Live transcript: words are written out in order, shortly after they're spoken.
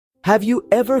Have you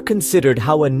ever considered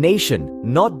how a nation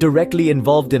not directly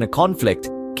involved in a conflict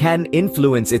can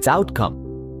influence its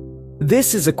outcome?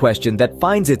 This is a question that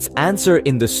finds its answer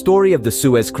in the story of the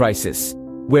Suez Crisis,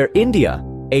 where India,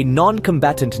 a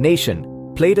non-combatant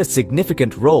nation, played a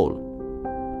significant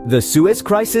role. The Suez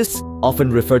Crisis, often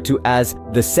referred to as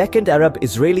the Second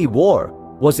Arab-Israeli War,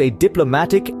 was a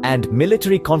diplomatic and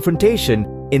military confrontation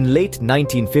in late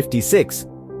 1956.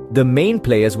 The main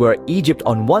players were Egypt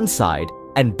on one side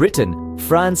and Britain,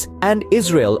 France, and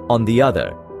Israel on the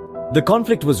other. The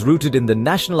conflict was rooted in the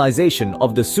nationalization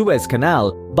of the Suez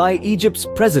Canal by Egypt's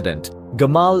president,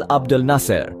 Gamal Abdel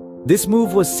Nasser. This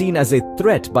move was seen as a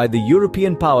threat by the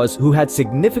European powers who had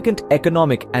significant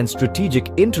economic and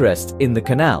strategic interests in the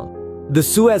canal. The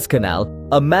Suez Canal,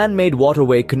 a man-made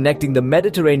waterway connecting the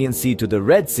Mediterranean Sea to the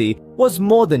Red Sea, was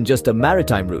more than just a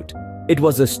maritime route. It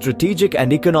was a strategic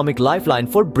and economic lifeline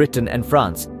for Britain and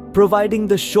France, providing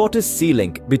the shortest sea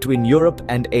link between Europe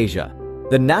and Asia.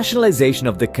 The nationalization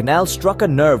of the canal struck a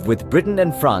nerve with Britain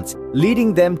and France,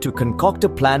 leading them to concoct a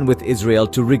plan with Israel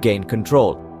to regain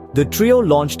control. The trio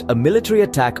launched a military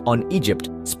attack on Egypt,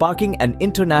 sparking an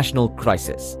international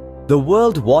crisis. The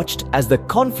world watched as the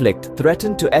conflict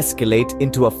threatened to escalate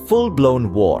into a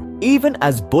full-blown war. Even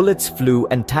as bullets flew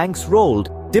and tanks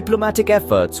rolled, diplomatic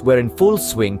efforts were in full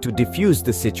swing to defuse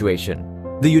the situation.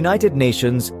 The United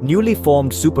Nations, newly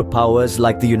formed superpowers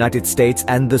like the United States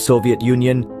and the Soviet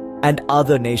Union, and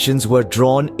other nations were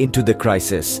drawn into the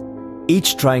crisis,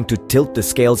 each trying to tilt the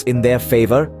scales in their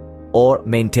favor or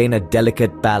maintain a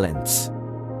delicate balance.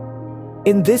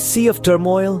 In this sea of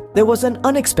turmoil, there was an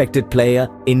unexpected player,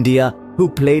 India, who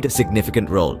played a significant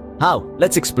role. How?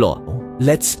 Let's explore.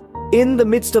 In the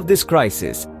midst of this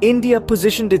crisis, India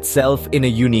positioned itself in a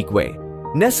unique way.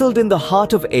 Nestled in the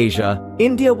heart of Asia,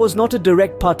 India was not a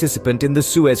direct participant in the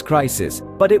Suez Crisis,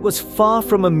 but it was far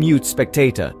from a mute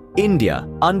spectator. India,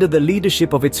 under the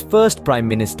leadership of its first Prime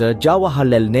Minister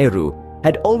Jawaharlal Nehru,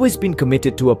 had always been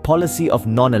committed to a policy of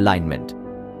non-alignment.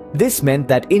 This meant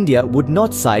that India would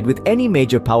not side with any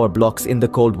major power blocs in the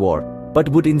Cold War, but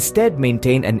would instead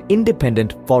maintain an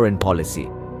independent foreign policy.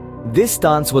 This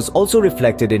stance was also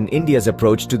reflected in India's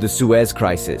approach to the Suez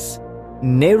Crisis.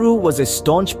 Nehru was a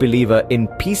staunch believer in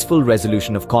peaceful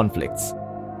resolution of conflicts.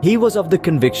 He was of the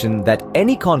conviction that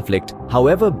any conflict,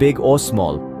 however big or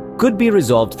small, could be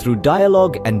resolved through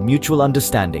dialogue and mutual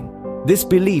understanding. This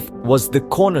belief was the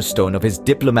cornerstone of his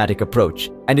diplomatic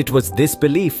approach, and it was this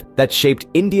belief that shaped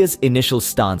India's initial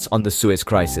stance on the Suez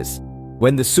Crisis.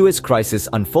 When the Suez Crisis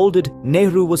unfolded,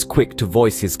 Nehru was quick to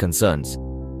voice his concerns.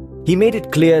 He made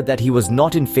it clear that he was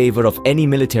not in favor of any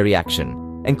military action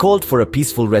and called for a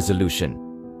peaceful resolution.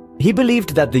 He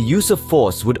believed that the use of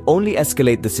force would only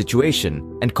escalate the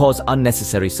situation and cause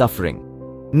unnecessary suffering.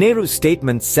 Nehru's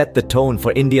statement set the tone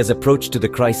for India's approach to the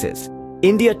crisis.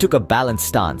 India took a balanced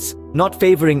stance, not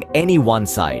favoring any one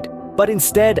side, but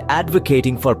instead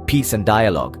advocating for peace and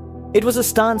dialogue. It was a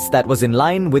stance that was in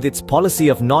line with its policy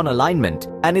of non-alignment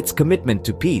and its commitment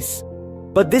to peace.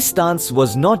 But this stance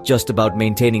was not just about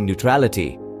maintaining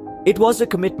neutrality. It was a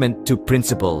commitment to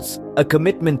principles, a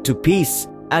commitment to peace,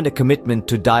 and a commitment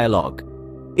to dialogue.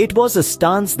 It was a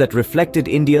stance that reflected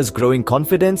India's growing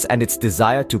confidence and its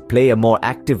desire to play a more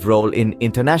active role in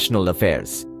international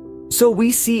affairs. So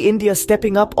we see India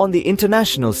stepping up on the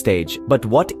international stage, but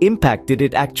what impact did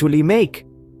it actually make?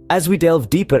 As we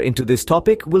delve deeper into this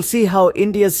topic, we'll see how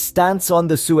India's stance on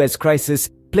the Suez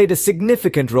Crisis played a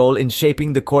significant role in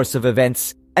shaping the course of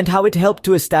events, and how it helped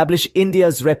to establish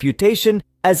India's reputation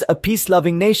as a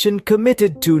peace-loving nation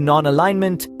committed to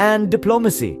non-alignment and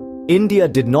diplomacy. India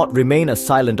did not remain a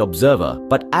silent observer,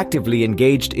 but actively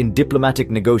engaged in diplomatic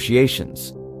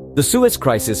negotiations. The Suez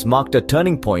Crisis marked a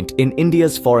turning point in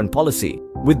India's foreign policy,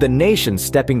 with the nation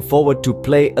stepping forward to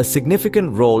play a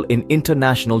significant role in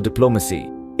international diplomacy.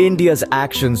 India's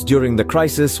actions during the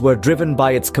crisis were driven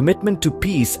by its commitment to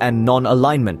peace and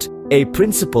non-alignment, a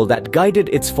principle that guided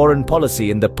its foreign policy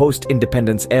in the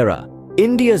post-independence era.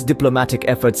 India's diplomatic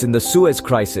efforts in the Suez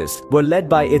Crisis were led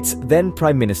by its then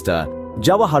Prime Minister,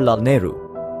 Jawaharlal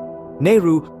Nehru.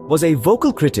 Nehru was a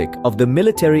vocal critic of the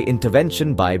military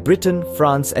intervention by Britain,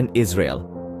 France, and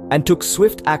Israel, and took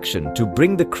swift action to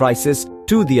bring the crisis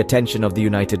to the attention of the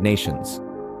United Nations.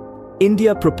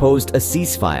 India proposed a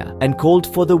ceasefire and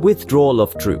called for the withdrawal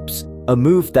of troops, a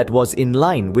move that was in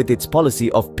line with its policy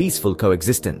of peaceful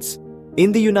coexistence.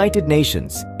 In the United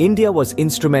Nations, India was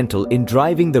instrumental in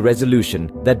driving the resolution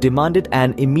that demanded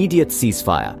an immediate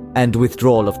ceasefire and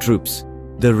withdrawal of troops.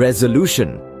 The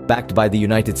resolution, backed by the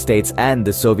United States and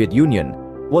the Soviet Union,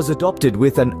 was adopted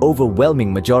with an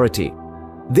overwhelming majority.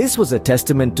 This was a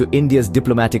testament to India's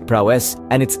diplomatic prowess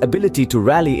and its ability to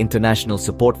rally international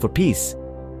support for peace.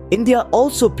 India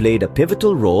also played a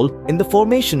pivotal role in the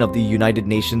formation of the United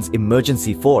Nations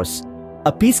Emergency Force,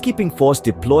 a peacekeeping force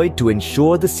deployed to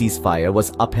ensure the ceasefire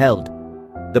was upheld.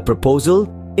 The proposal,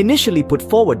 initially put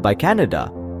forward by Canada,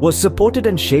 was supported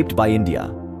and shaped by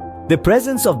India. The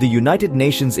presence of the United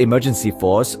Nations Emergency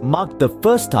Force marked the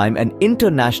first time an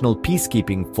international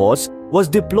peacekeeping force was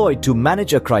deployed to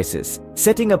manage a crisis,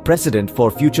 setting a precedent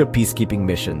for future peacekeeping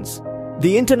missions.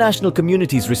 The international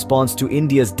community's response to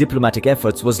India's diplomatic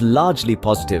efforts was largely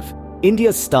positive.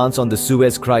 India's stance on the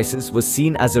Suez Crisis was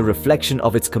seen as a reflection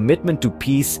of its commitment to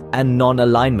peace and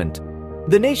non-alignment.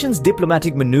 The nation's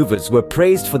diplomatic maneuvers were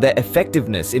praised for their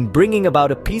effectiveness in bringing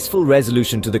about a peaceful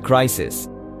resolution to the crisis.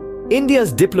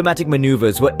 India's diplomatic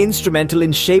maneuvers were instrumental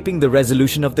in shaping the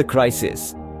resolution of the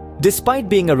crisis. Despite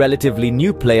being a relatively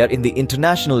new player in the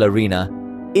international arena,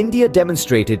 India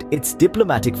demonstrated its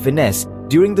diplomatic finesse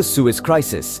during the Suez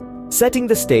Crisis, setting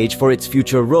the stage for its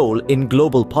future role in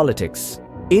global politics.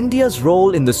 India's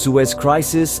role in the Suez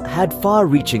Crisis had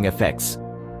far-reaching effects.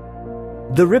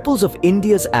 The ripples of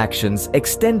India's actions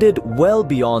extended well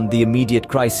beyond the immediate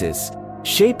crisis,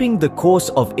 shaping the course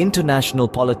of international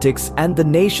politics and the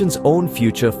nation's own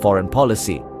future foreign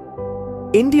policy.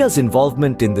 India's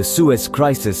involvement in the Suez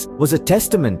Crisis was a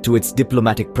testament to its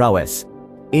diplomatic prowess.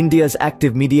 India's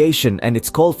active mediation and its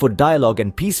call for dialogue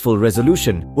and peaceful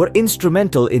resolution were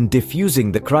instrumental in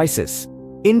diffusing the crisis.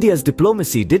 India's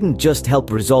diplomacy didn't just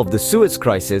help resolve the Suez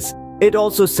Crisis, it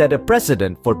also set a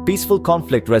precedent for peaceful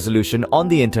conflict resolution on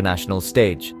the international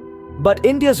stage. But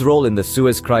India's role in the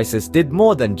Suez Crisis did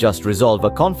more than just resolve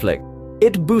a conflict.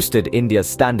 It boosted India's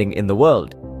standing in the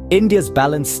world. India's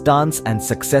balanced stance and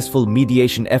successful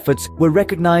mediation efforts were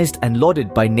recognized and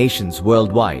lauded by nations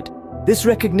worldwide. This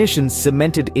recognition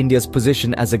cemented India's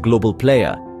position as a global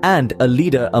player and a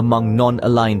leader among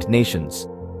non-aligned nations.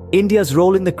 India's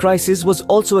role in the crisis was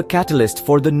also a catalyst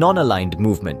for the non-aligned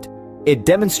movement. It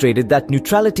demonstrated that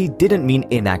neutrality didn't mean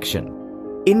inaction.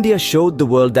 India showed the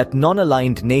world that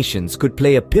non-aligned nations could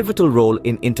play a pivotal role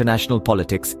in international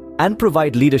politics and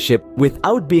provide leadership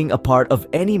without being a part of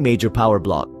any major power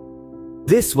bloc.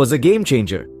 This was a game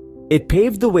changer. It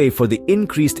paved the way for the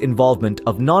increased involvement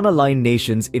of non-aligned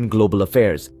nations in global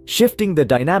affairs, shifting the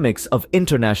dynamics of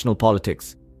international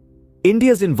politics.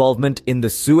 India's involvement in the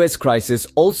Suez Crisis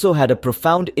also had a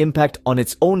profound impact on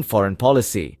its own foreign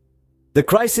policy. The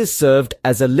crisis served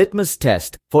as a litmus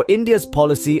test for India's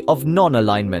policy of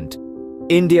non-alignment.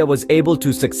 India was able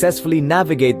to successfully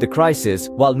navigate the crisis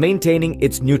while maintaining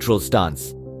its neutral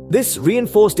stance. This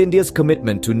reinforced India's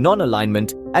commitment to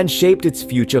non-alignment and shaped its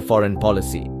future foreign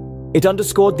policy. It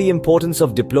underscored the importance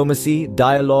of diplomacy,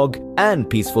 dialogue, and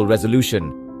peaceful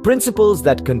resolution, principles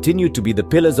that continue to be the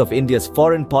pillars of India's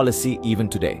foreign policy even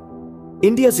today.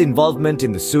 India's involvement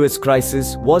in the Suez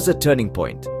Crisis was a turning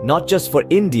point, not just for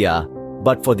India,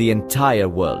 but for the entire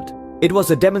world. It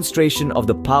was a demonstration of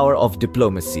the power of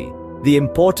diplomacy, the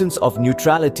importance of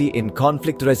neutrality in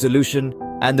conflict resolution,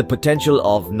 and the potential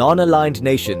of non-aligned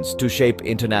nations to shape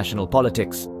international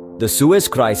politics. The Suez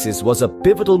Crisis was a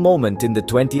pivotal moment in the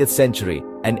 20th century,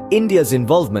 and India's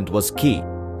involvement was key.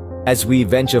 As we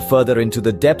venture further into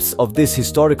the depths of this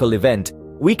historical event,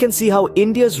 we can see how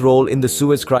India's role in the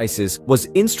Suez Crisis was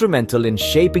instrumental in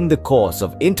shaping the course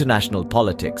of international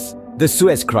politics. The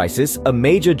Suez Crisis, a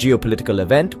major geopolitical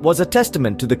event, was a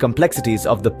testament to the complexities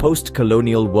of the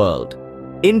post-colonial world.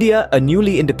 India, a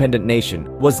newly independent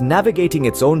nation, was navigating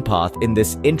its own path in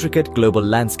this intricate global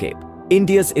landscape.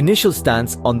 India's initial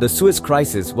stance on the Suez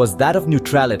Crisis was that of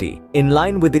neutrality, in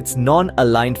line with its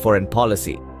non-aligned foreign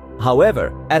policy.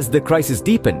 However, as the crisis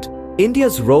deepened,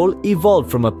 India's role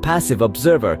evolved from a passive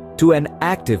observer to an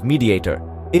active mediator.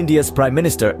 India's Prime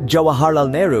Minister Jawaharlal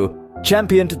Nehru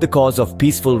championed the cause of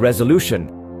peaceful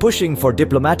resolution, pushing for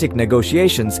diplomatic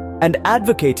negotiations and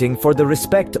advocating for the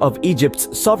respect of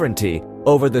Egypt's sovereignty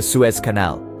over the Suez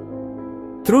Canal.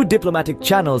 Through diplomatic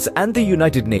channels and the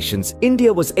United Nations,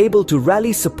 India was able to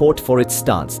rally support for its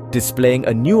stance, displaying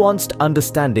a nuanced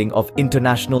understanding of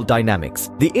international dynamics.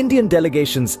 The Indian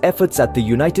delegation's efforts at the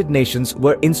United Nations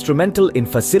were instrumental in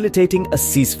facilitating a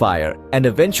ceasefire and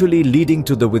eventually leading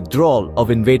to the withdrawal of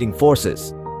invading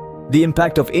forces. The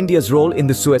impact of India's role in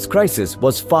the Suez Crisis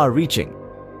was far-reaching.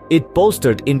 It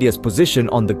bolstered India's position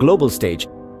on the global stage,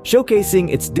 showcasing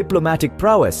its diplomatic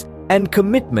prowess and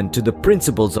commitment to the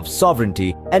principles of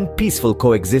sovereignty and peaceful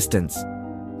coexistence.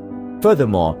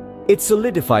 Furthermore, it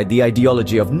solidified the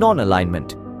ideology of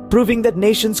non-alignment, proving that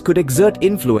nations could exert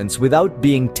influence without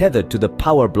being tethered to the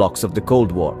power blocs of the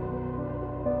Cold War.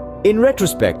 In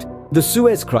retrospect, The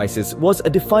Suez Crisis was a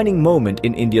defining moment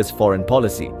in India's foreign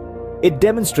policy. It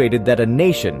demonstrated that a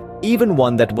nation, even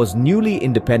one that was newly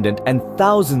independent and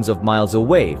thousands of miles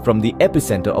away from the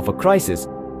epicenter of a crisis,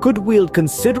 could wield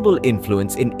considerable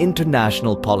influence in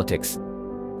international politics.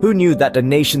 Who knew that a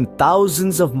nation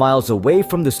thousands of miles away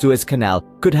from the Suez Canal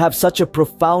could have such a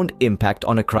profound impact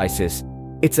on a crisis?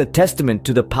 It's a testament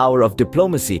to the power of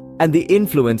diplomacy and the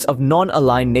influence of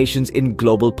non-aligned nations in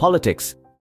global politics.